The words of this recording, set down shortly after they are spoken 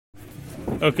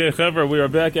Okay, Chaver, we are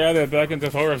back at it, back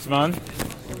into Chorus Man.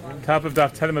 Top of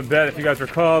Daf Tedim Bet. If you guys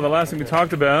recall, the last thing we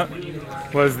talked about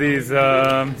was these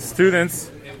students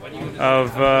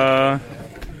of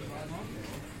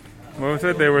what was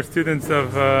it? They were students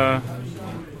of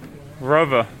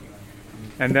Rava,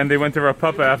 and then they went to Rav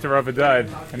Papa after Rava died,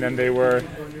 and then they were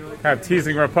kind of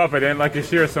teasing Rav Papa. They didn't like his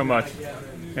shir so much,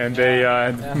 and they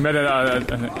met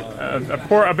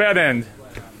a bad end.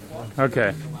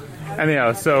 Okay.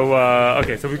 Anyhow, so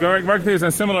we go mark things on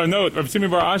a similar note. Rav Shimi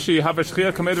Bar Ashi Hava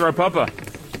Shchia Kamed Rav Papa.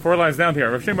 4 lines down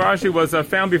here. Rav Shimi Bar Ashi was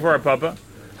found before Rav Papa.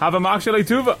 Hava Makshele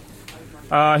Tuva.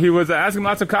 He was asking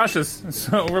lots of kashas.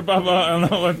 So Rav Papa, I don't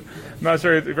know what. I'm not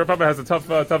sure. Rav Papa has a tough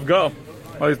go.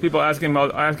 All these people asking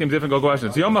him difficult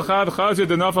questions. Yom Echad Chazir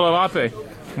Denafal Alape.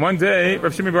 One day,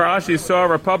 Rav Shimi Bar Ashi saw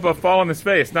Rav Papa fall on his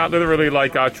face. Not literally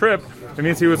like a trip. It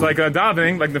means he was like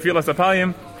davening, like the Nefilas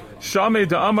Apayim. Shami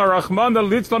Da'amar Rachmana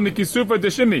Litzlam Mikisufa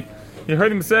Deshimi. He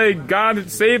heard him say, God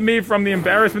save me from the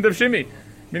embarrassment of Shimi.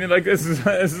 Meaning like this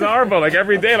is horrible, like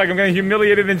every day, like I'm getting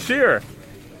humiliated in shir.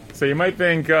 So you might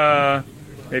think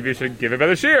maybe you should give a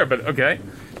better shir, but okay.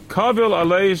 Kavil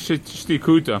Alei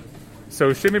Shtikuta.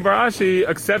 So Shimi Bar Ashi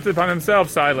accepted upon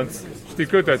himself silence.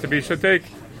 Shtikuta, to be should take,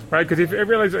 right? Because he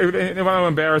realized he wanted to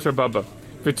embarrass her Baba.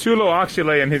 Vitulo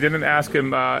Akshile, and he didn't ask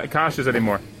him kashas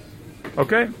anymore.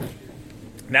 Okay?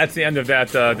 That's the end of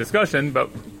that discussion, but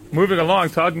moving along,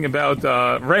 talking about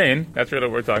rain, that's really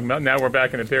what we're talking about. Now we're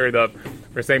back in the period of,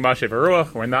 we're saying Mashe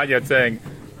V'Ruach, we're not yet saying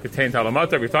Ketain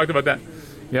Talamata, we've talked about that.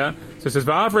 Yeah? So it says,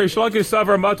 V'af Reish Lakish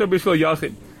Savar Matar B'Shvil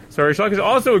Yachid. So Reish Lakish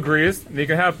also agrees that you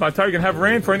can have Matar, you can have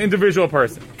rain for an individual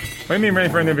person. What do you mean rain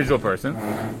for an individual person?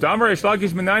 Damar Reish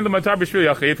Lakish Minayin L'Matar B'Shvil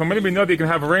Yachid. From when we know that you can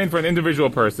have rain for an individual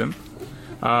person.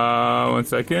 1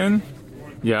 second.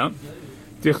 Yeah.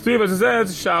 Dichtiv, as it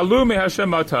says, Sha'alu me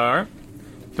Hashem matar,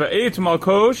 va'et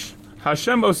malkosh,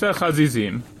 Hashem oseh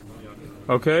chazizim.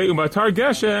 Okay, umatar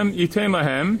geshem yitain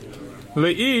lahem,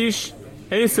 leish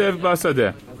esev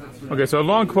basadeh. Okay, so a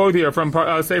long quote here from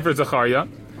Sefer Zechariah.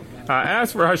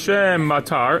 As for Hashem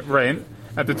matar, rain,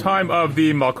 at the time of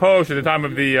the malkosh, at the time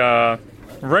of the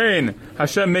rain,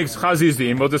 Hashem makes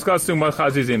chazizim. We'll discuss soon what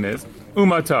chazizim is.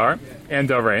 Umatar,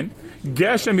 and rain.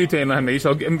 Geshem yitain lahem leish.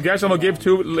 Geshem will give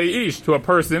to leish, to a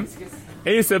person.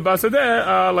 Esev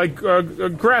basadeh, like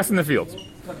grass in the fields.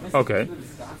 Okay.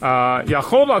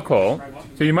 Yachol lakol.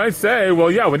 So you might say, well,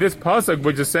 yeah, with this pasuk,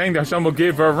 we're just saying that Hashem will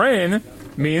give rain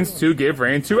means to give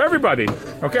rain to everybody.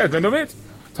 Okay, then of it.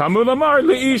 Tamul Amar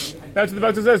leish. That's what the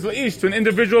pasuk says. Leish, to an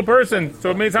individual person. So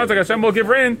it sounds like Hashem will give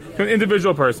rain to an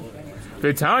individual person.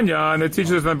 V'tanya, and it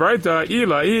teaches us in the Braita,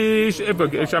 Ilaish, if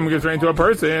Hashem gives rain to a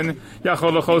person,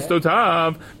 Yachol L'chos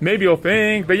Totav, maybe you'll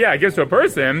think, but yeah, it gives to a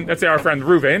person, let's say our friend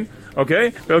Reuven,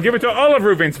 okay, they'll give it to all of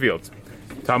Reuven's fields.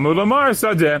 Tamul Lamar,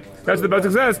 Sadeh, that's what the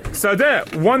Pasuk says, Sadeh,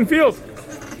 one field.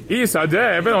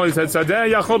 Sadeh, everyone only said Sadeh,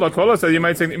 Yachol L'chol, so you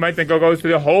might think it goes to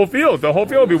the whole field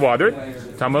will be watered.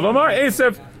 Tamul Lamar,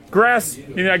 Asef, grass,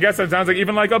 I guess that sounds like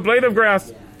even like a blade of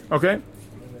grass, okay?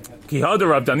 Kihada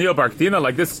Rav Daniel Bar Katina,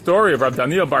 like this story of Rav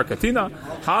Daniel Bar Katina,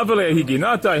 Havale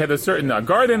Higinata, he had a certain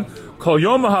garden, Kol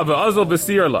Yom Hava Azal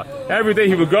B'Siyarla. Every day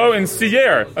he would go and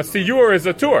siyer. A siyur is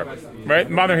a tour, right?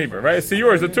 Modern Hebrew, right? A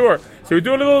siyur is a tour. So he would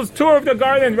do a little tour of the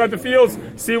garden, about the fields,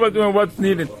 see what's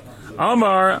needed.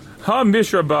 Amar Ha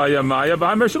Mishra Bayamaya,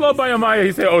 Bahamishalo Bayamaya.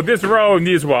 He said, oh, this row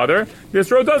needs water. This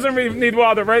row doesn't really need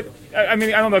water, right? I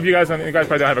mean, I don't know if you guys probably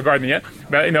don't have a garden yet,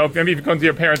 but maybe if you come to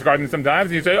your parents' garden sometimes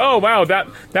and you say, oh wow, that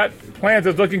plant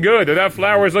is looking good, or that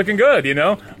flower is looking good,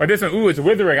 or this one, ooh, it's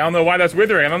withering. I don't know why that's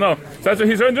withering. I don't know. So that's what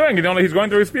he's doing. He's going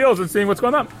through his fields and seeing what's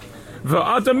going on. Okay,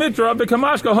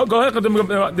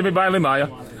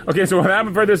 so what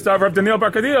happened for this Rav Daniel Bar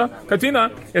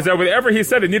Katina is that whenever he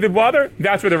said it needed water,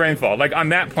 that's where the rainfall, like on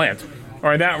that plant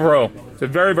or in that row. So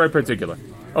very, very particular.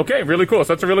 Okay, really cool.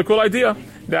 So that's a really cool idea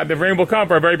that the rain will come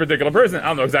for a very particular person. I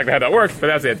don't know exactly how that works, but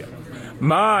that's the idea.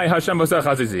 My Hashem oseh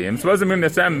chazizim. So what does it mean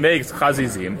that Hashem makes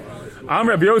chazizim? Am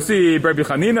Rabbi Yossi Rabbi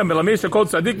Chanina Melamish Kol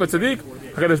Tzadik V'Tzadik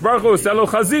Hakadosh Baruch Hu Selo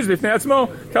Chaziz B'Fnei Atzmo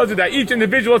tells you that each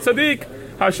individual tzaddik,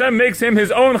 Hashem makes him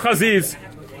his own chaziz.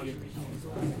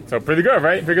 So pretty good,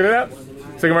 right? Figured it out?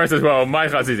 So Gemara says, well, my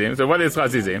chazizim. So what is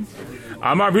chazizim?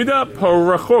 Amar Bida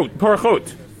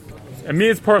porchot. It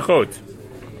means porchot.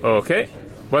 Okay.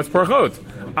 What's porchot?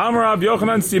 Amar Rav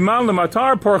Yochanan siman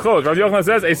l'matar porchot. Rav Yochanan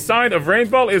says a sign of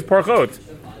rainfall is porchot.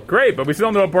 Great, but we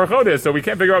still don't know what porchot is, so we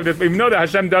can't figure out this. We know that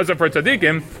Hashem does it for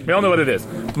tzaddikim. We don't know what it is.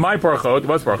 My porchot.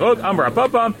 What's porchot? Amar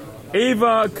Papa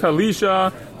Eva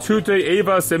Kalisha Tute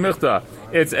Eva Semichta.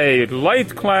 It's a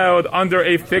light cloud under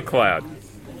a thick cloud.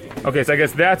 Okay, so I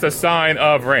guess that's a sign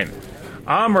of rain.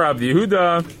 Amar Rav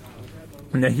Yehuda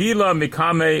Nehila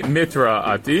mikame mitra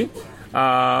ati. Wait,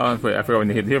 I forgot what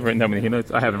Nehila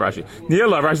is. I have it, Rashi.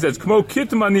 Nehila, Rashi says, Kmo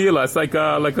kitma Nehila. It's like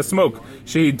a smoke.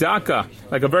 Shehidaka,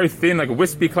 like a very thin, like a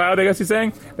wispy cloud, I guess he's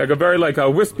saying. Like a very, like a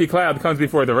wispy cloud that comes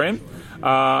before the rain.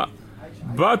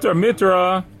 Batar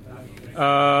mitra,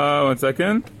 1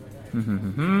 second.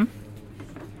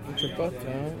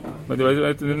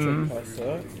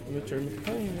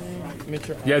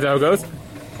 Yeah, that's how it goes.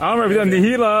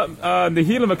 Nehila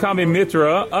makami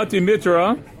mitra, ati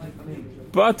mitra,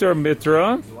 butter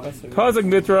mitra, pazak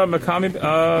mitra, makami.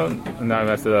 No, I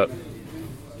messed it up.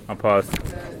 I'll pause.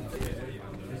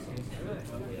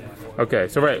 Okay,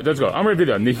 so right, let's go. Amr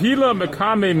video. Nehila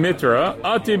makami mitra,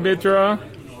 ati mitra,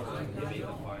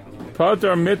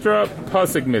 patar mitra,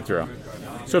 pasik mitra.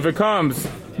 So if it comes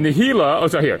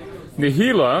Nehila, here.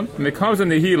 Nehila, and it comes in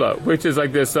Nehila, which is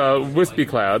like this wispy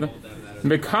cloud.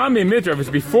 Mikami mitra, if it's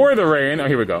before the rain,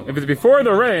 here we go. If it's before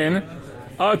the rain,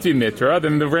 ati mitra,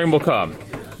 then the rain will come.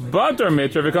 Batar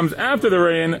mitra, if it comes after the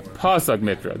rain, pasak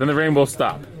mitra, then the rain will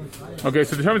stop. Okay,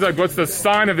 so it determines like what's the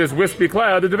sign of this wispy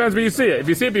cloud. It depends where you see it. If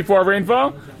you see it before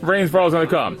rainfall is going to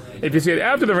come. If you see it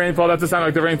after the rainfall, that's a sign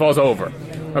like the rainfall's over.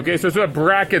 Okay, so it sort of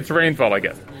brackets rainfall, I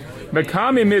guess.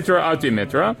 Makami mitra ati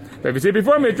mitra. But if you see it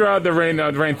before mitra, the rain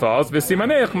falls.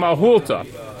 V'simanech mahulta.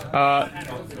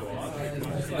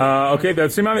 Okay, the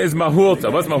siman is mahulta.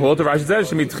 What's mahulta? Rashi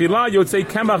says shemitchila yotzei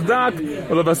kemach dak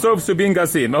u'levasov subin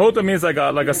gasin. Mahulta means like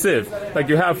a sieve. Like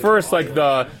you have first like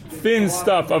the thin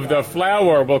stuff of the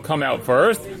flour will come out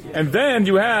first, and then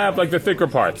you have like the thicker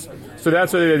parts. So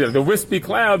that's what they did. The wispy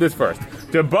cloud is first.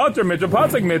 The butter mitra,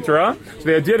 pasik mitra. So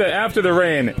they did it after the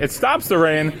rain. It stops the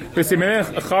rain.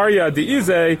 V'simanech acharya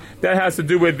diize. That has to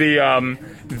do with the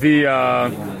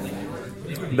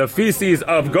feces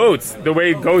of goats, the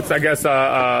way goats, I guess,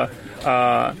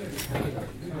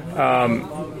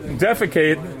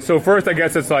 defecate. So first, I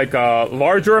guess it's like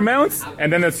larger amounts,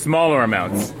 and then it's smaller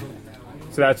amounts.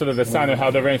 So that's sort of the sign of how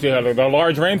the rain. You have the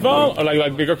large rainfall, or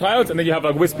like bigger clouds, and then you have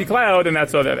a wispy cloud, and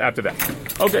that's after that.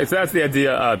 Okay, so that's the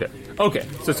idea there. Okay,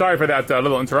 so sorry for that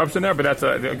little interruption there, but that's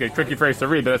a tricky phrase to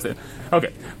read, but that's it.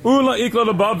 Okay, Ula ikla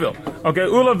to Bavel. Okay,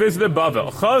 Ula visited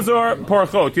Bavel. Chazor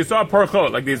porchot. You saw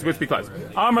porchot, like these wispy clouds.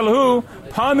 Amar lahu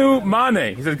panu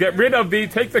mane. He says,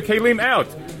 take the kelim out.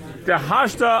 The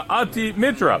hashta ati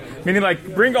mitra. Meaning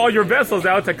like, bring all your vessels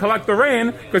out to collect the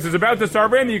rain, because it's about to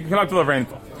start raining, you can collect all the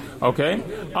rainfall. Okay,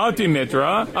 ati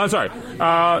mitra.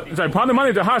 Panu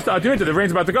mane the hashta ati mitra. The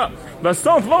rain's about to come. The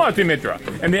stone flow ati mitra.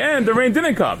 In the end, the rain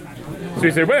didn't come. So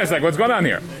you say, wait a second, what's going on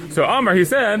here? So Amar, he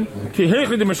said, he said,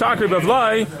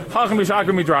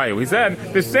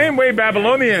 the same way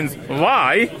Babylonians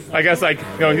lie, I guess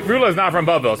Rula is not from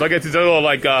Babel, so I guess it's a little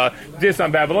diss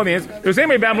on Babylonians. The same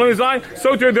way Babylonians lie,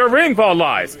 so too their rainfall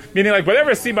lies. Meaning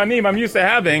whatever simanim I'm used to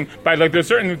having by there's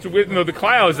certain, the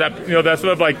clouds that, that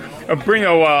sort of bring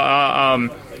are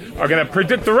going to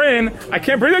predict the rain. I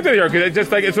can't predict it here because it just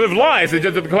it sort of lies. It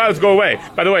just the clouds go away.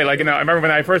 By the way, I remember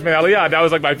when I first made Aliyah, that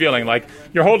was my feeling.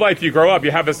 Your whole life, you grow up,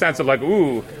 you have a sense of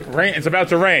ooh, rain. It's about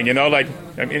to rain. It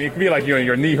can be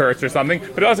your knee hurts or something,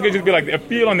 but it also could just be a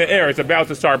feel in the air. It's about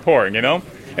to start pouring. And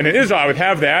in Israel, I would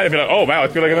have that. It'd be oh wow,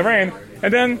 it's feeling like the rain.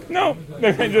 And then, no,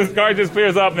 the guard just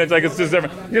clears up, and it's just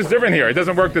different. It's different here. It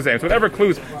doesn't work the same. So whatever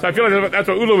clues. So I feel like that's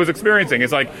what Ula was experiencing.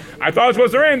 It's I thought it was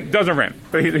supposed to rain, doesn't rain.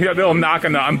 But he had a little knock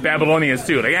on Babylonians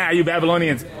too. You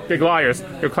Babylonians, big liars.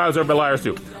 Your clouds are big liars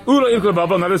too. Ula Ilka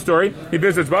Babel, another story. He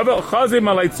visits Babel. Chazi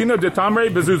Malaitzina de Tamre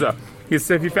Bezuza. He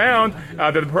found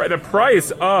that the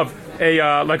price of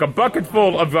a bucket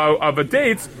full of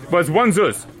dates was 1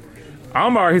 zuz.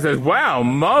 Amar, he says, wow,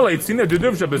 Malaitzina de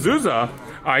Dubsha Bezuza.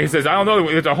 He says, I don't know,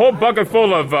 it's a whole bucket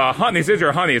full of honey. He says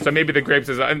you're honey, so maybe the grapes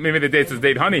maybe the dates is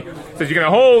date honey. He says you get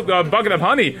a whole bucket of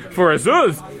honey for a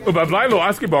zuz.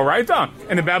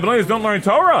 And the Babylonians don't learn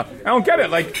Torah. I don't get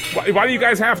it. Why do you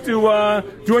guys have to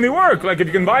do any work? If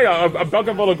you can buy a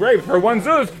bucket full of grapes for 1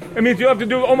 zuz, it means you have to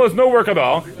do almost no work at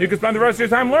all. You can spend the rest of your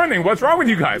time learning. What's wrong with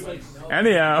you guys?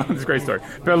 Anyhow, it's a great story.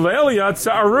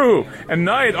 At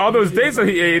night, all those dates that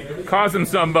he ate caused him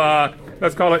some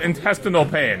let's call it intestinal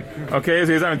pain. Okay,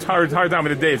 so he's having a hard time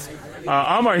with the dates.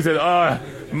 Amar, he said,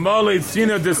 Malit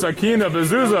Sina de Sakina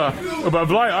Bezuza,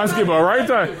 Ubavlai Aski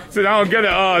Baraita. He said, I don't get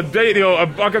it. A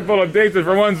bucket full of dates is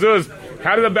for 1 zuz.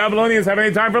 How do the Babylonians have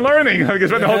any time for learning? They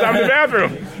spend the whole time in the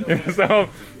bathroom. So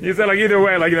he said, either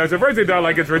way, so first they thought,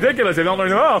 it's ridiculous. They don't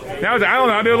learn at all. Now he's I don't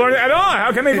know how to learn it at all.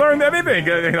 How can they learn anything?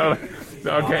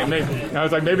 Okay, maybe. I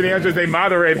was like, maybe the answer is they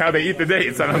moderate how they eat the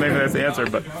dates. I don't know if that's the answer,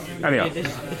 but anyhow.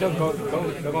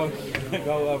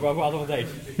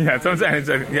 Yeah, so I'm saying.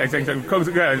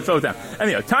 Slow down.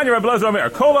 Anyhow, Tanya Rabbi Lezer Omer,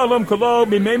 Kol Alum Kolo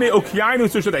Mimeme Okianu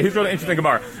Sushadeh. Here's really interesting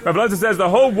Gemara. Rabbi Lezer says the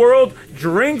whole world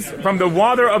drinks from the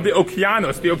water of the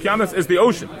Okeanos. The Okeanos is the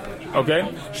ocean. Okay?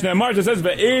 Shneimar just says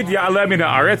Ve'ed Ya'aleh Min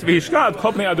Ha'aretz V'Hishkat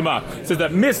Kol Pnei Adamah. It says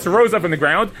that mist rose up in the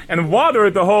ground and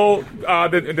watered the whole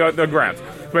the ground.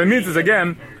 What it means is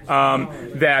again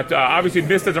that obviously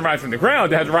mist doesn't rise from the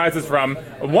ground; it rises from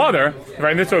water,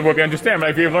 right? And this is what we understand,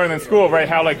 right? If you've learned in school, right,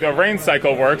 how like the rain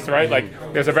cycle works, right? Like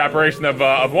there's evaporation of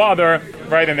water,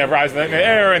 right, and then it rises in the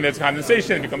air, and there's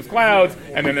condensation, it becomes clouds,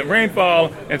 and then the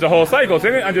rainfall. And it's a whole cycle. So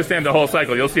they didn't understand the whole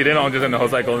cycle. You'll see they don't understand the whole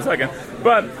cycle in a second.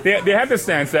 But they have the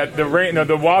sense that the rain,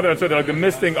 the water, sort of like the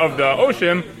misting of the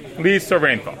ocean leads to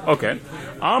rainfall. Okay.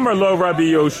 Amar lo Rabbi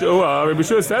Yoshua. Rabbi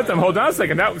Yoshua said to him, hold on a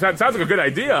second, that sounds like a good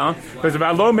idea, because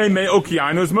about lo me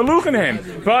okianus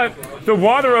maluchanim. But the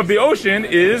water of the ocean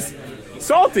is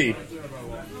salty.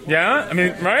 Yeah? I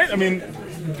mean, right? I mean,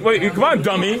 wait, come on,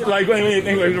 dummy. Like,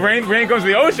 when rain comes to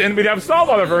the ocean, we'd have salt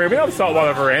water for rain. We don't have salt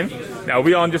water for rain. Now,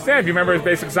 we all understand, if you remember his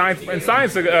basic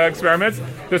science experiments,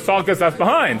 the salt gets left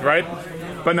behind, right?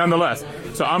 But nonetheless.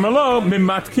 So Amarlo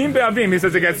mimatkim be'avim. He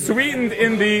says it gets sweetened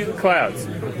in the clouds,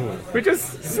 which is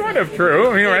sort of true.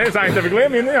 I mean, right? Scientifically,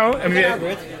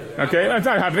 okay, that's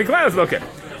not happening in clouds. Okay.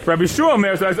 Rabbi Shua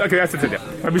Omer says, okay, that's it.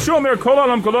 Rabbi Shua Omer kol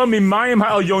olam kolo mimayim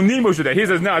ha'al yonim u'shudeh. He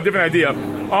says, no, a different idea.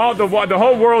 All the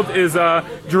whole world is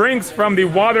drinks from the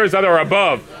waters that are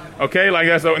above. Okay, like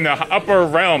that, so in the upper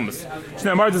realms.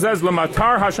 Shneimar says,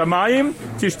 "Lamatar hashamayim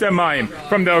tishtem mayim."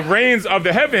 From the rains of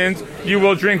the heavens, you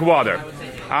will drink water.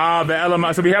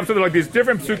 So we have sort of like these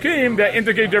different psukim that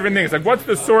indicate different things. Like, what's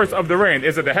the source of the rain?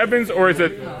 Is it the heavens or is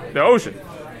it the ocean?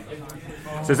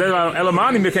 So it says,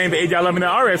 Elamani became the Eid Yalam in the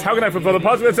Ares. How can I fulfill the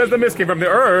puzzle that says the mist came from the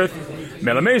earth?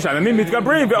 Melameshan. And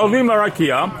mitgabrim ve'olim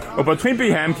larakia, or between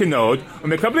pihem kinod,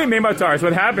 umekablim meimatar. So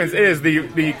what happens is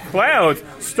the clouds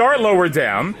start lower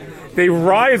down, they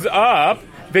rise up,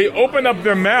 they open up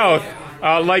their mouth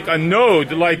like a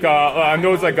node, like a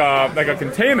node's like a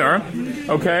container,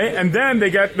 okay, and then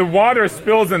they get the water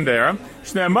spills in there.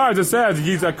 Shneimar just says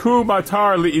yizaku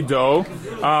matar liido,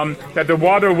 that the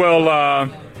water will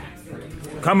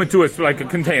come into it like a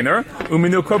container.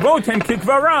 Uminu kovotem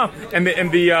kikvara, and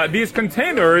these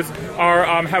containers are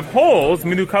have holes.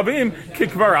 Minu kavim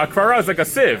kikvara. Kvara is like a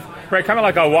sieve, right? Kind of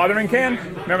like a watering can.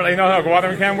 Remember, you know how a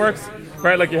watering can works?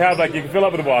 Right, like you can fill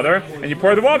up with water, and you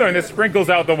pour the water, and it sprinkles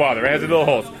out the water. It has little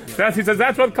holes. So he says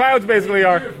that's what clouds basically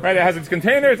are, right? It has its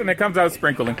containers, and it comes out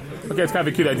sprinkling. Okay, it's kind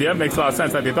of a cute idea. It makes a lot of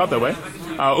sense that they thought that way.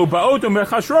 And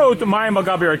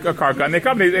they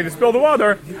come, they spill the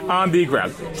water on the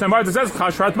ground. Shemar says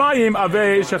chashrat mayim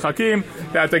ave shechakim.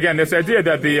 That again, this idea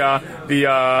that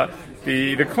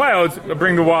the clouds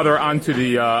bring the water onto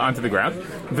the ground.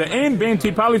 And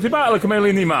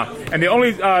the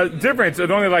only difference,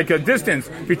 the only like a distance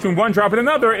between one drop and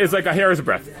another is like a hair's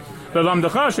breadth. This teaches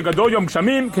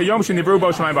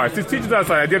us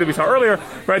the idea that we saw earlier,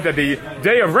 right? That the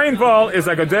day of rainfall is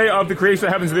like a day of the creation of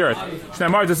the heavens and the earth.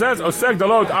 Shneimar just says, "Osek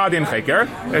dalot ad in cheker."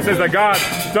 It says that God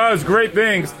does great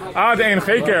things ad in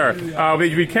cheker.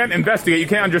 We can't investigate, you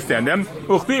can't understand them.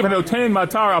 Uchtiv hanotein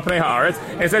matar al pnei haaretz.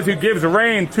 It says He gives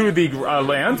rain to the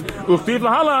land. Uchtiv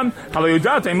lahalan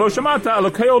halayudatem lo shamata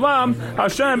elokei olam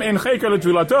Hashem in cheker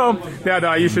letulato.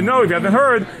 That you should know if you haven't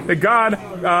heard that God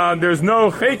there's no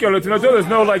cheker. There's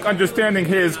no like understanding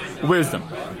His wisdom.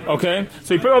 Okay,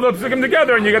 so you put all those them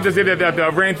together, and you get to see that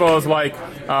the rainfall is like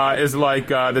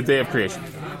the day of creation.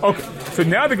 Okay, so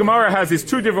now the Gemara has these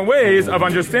two different ways of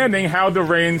understanding how the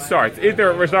rain starts.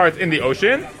 Either it starts in the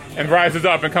ocean and rises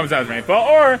up and comes down as rainfall,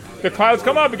 or the clouds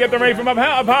come up and get the rain from up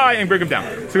high and bring them down.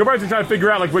 So Gemara is trying to figure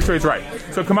out like which way is right.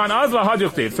 So come on, Azla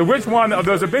Hadyuchtiv. So which one of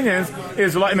those opinions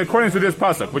is in accordance with this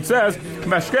pasuk, which says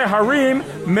Mashke Harim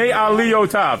Me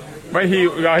Aliyotav. Right, he's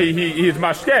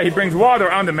mashkeh. He brings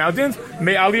water on the mountains.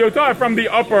 Me aliyotav from the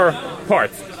upper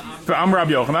parts. So Am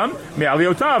Rabbi Yochanan me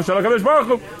aliyotav shalach Kadosh Baruch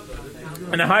Hu,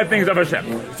 and the high things of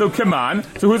Hashem. So come on.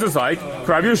 So who's this like?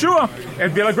 Rabbi Yeshua.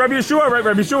 And be like Rabbi Yeshua, right?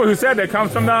 Rabbi Yeshua, who said that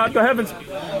comes from the heavens.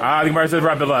 The Gemara says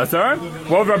Rabbi Lezer.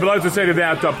 What would Rabbi Lezer say to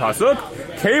that pasuk?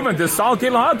 Kavan to salki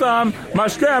lahatam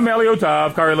mashkeh me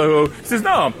aliyotav karilahu. He says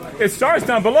no. It starts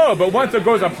down below, but once it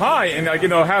goes up high and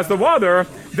has the water,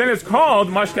 then it's called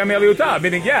mashkeh me aliyotav.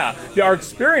 Meaning, our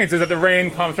experience is that the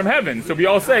rain comes from heaven. So we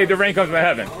all say the rain comes from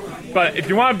heaven. But if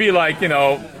you want to be like,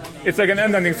 it's like an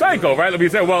end-ending cycle, right? Like we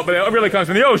say, well, but it really comes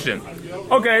from the ocean.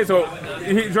 Okay, so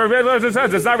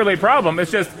says it's not really a problem. It's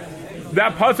just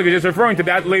that pasuk is just referring to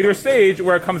that later stage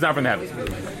where it comes down from the heavens.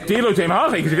 Because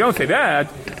if you don't say that,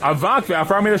 the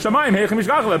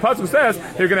pasuk says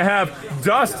they're going to have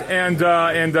dust and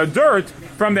dirt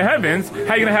from the heavens. How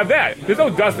are you going to have that? There's no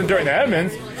dust and dirt in the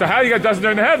heavens. So how do you got dust and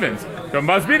dirt in the heavens? So it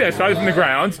must be there. Started from the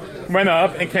ground, went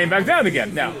up, and came back down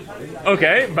again. Now,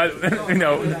 okay, but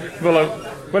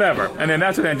whatever. And then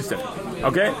that's what Andrew said.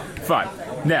 Okay, fine.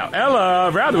 Now, Ella,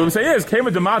 rather, what we say is, came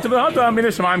with the matam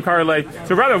shemaim karele.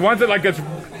 So rather, once it like gets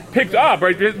picked up,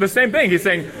 right? The same thing. He's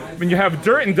saying when you have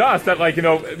dirt and dust that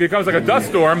becomes like a dust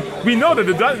storm, we know that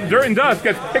the dirt and dust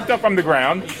gets picked up from the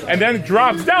ground and then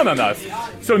drops down on us.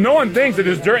 So no one thinks that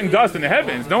there's dirt and dust in the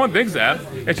heavens. No one thinks that.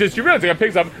 It's just you realize it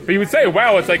picks up, but you would say,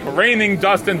 wow, it's like raining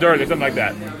dust and dirt or something like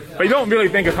that. But you don't really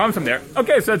think it comes from there.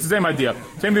 Okay, so that's the same idea.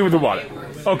 Same thing with the water.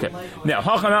 Okay. Now,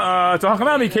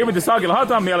 Hachanami came with the Sagil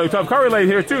Hatam, Me'aliotav Karilate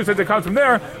here too, since it comes from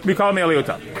there, we call it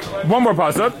Me'aliotav. One more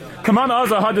pasuk. Kaman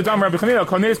Azah Hadatam Rabbi Chanina,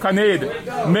 Kones Kaned,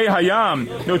 Me Hayam,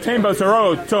 Notem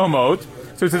Basaro, Tohomot.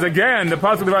 So it says again, the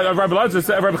pasuk of Rabbi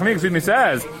Chanina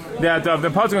says that the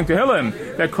pasuk in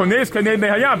Tehillim, that Kones Kaned Me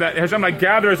Hayam, that Hashem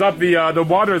gathers up the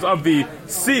waters of the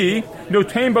sea,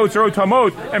 Notem Basaro,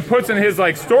 Tohomot, and puts in his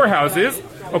storehouses.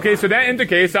 Okay, so that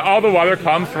indicates that all the water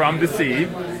comes from the sea,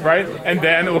 right? And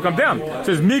then it will come down. It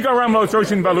says Migaram lo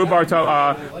Shoshin Balu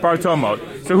Bartomot.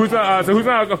 So who's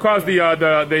going to cause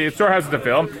the storehouses to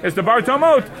fill? It's the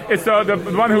Bartomot. It's the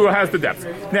one who has the depths.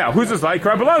 Now, who's this like?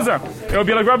 Rabbi Lazar. It will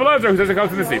be like Rabbi Lazar who says it comes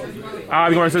from the sea.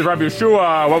 The Gemara says Rabbi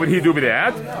Yeshua. What would he do with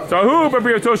that? So who?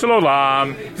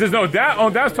 He says no.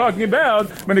 That's talking about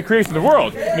when the creation of the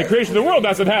world. In the creation of the world,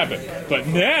 that's what happened. But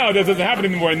now that doesn't happen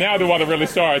anymore. Now the water really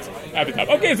starts at the top.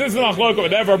 Okay, so this is not machlokes or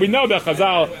whatever. We know that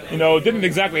Chazal, didn't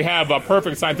exactly have a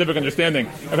perfect scientific understanding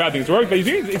of how things work. But you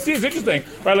see, it's interesting,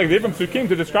 right? Like the different psukim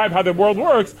to describe how the world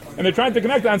works, and they're trying to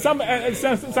connect it on some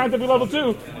scientific level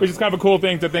too, which is kind of a cool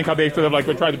thing to think how they sort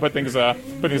of try to put things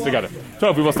together.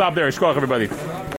 So we will stop there. Shkoch, everybody.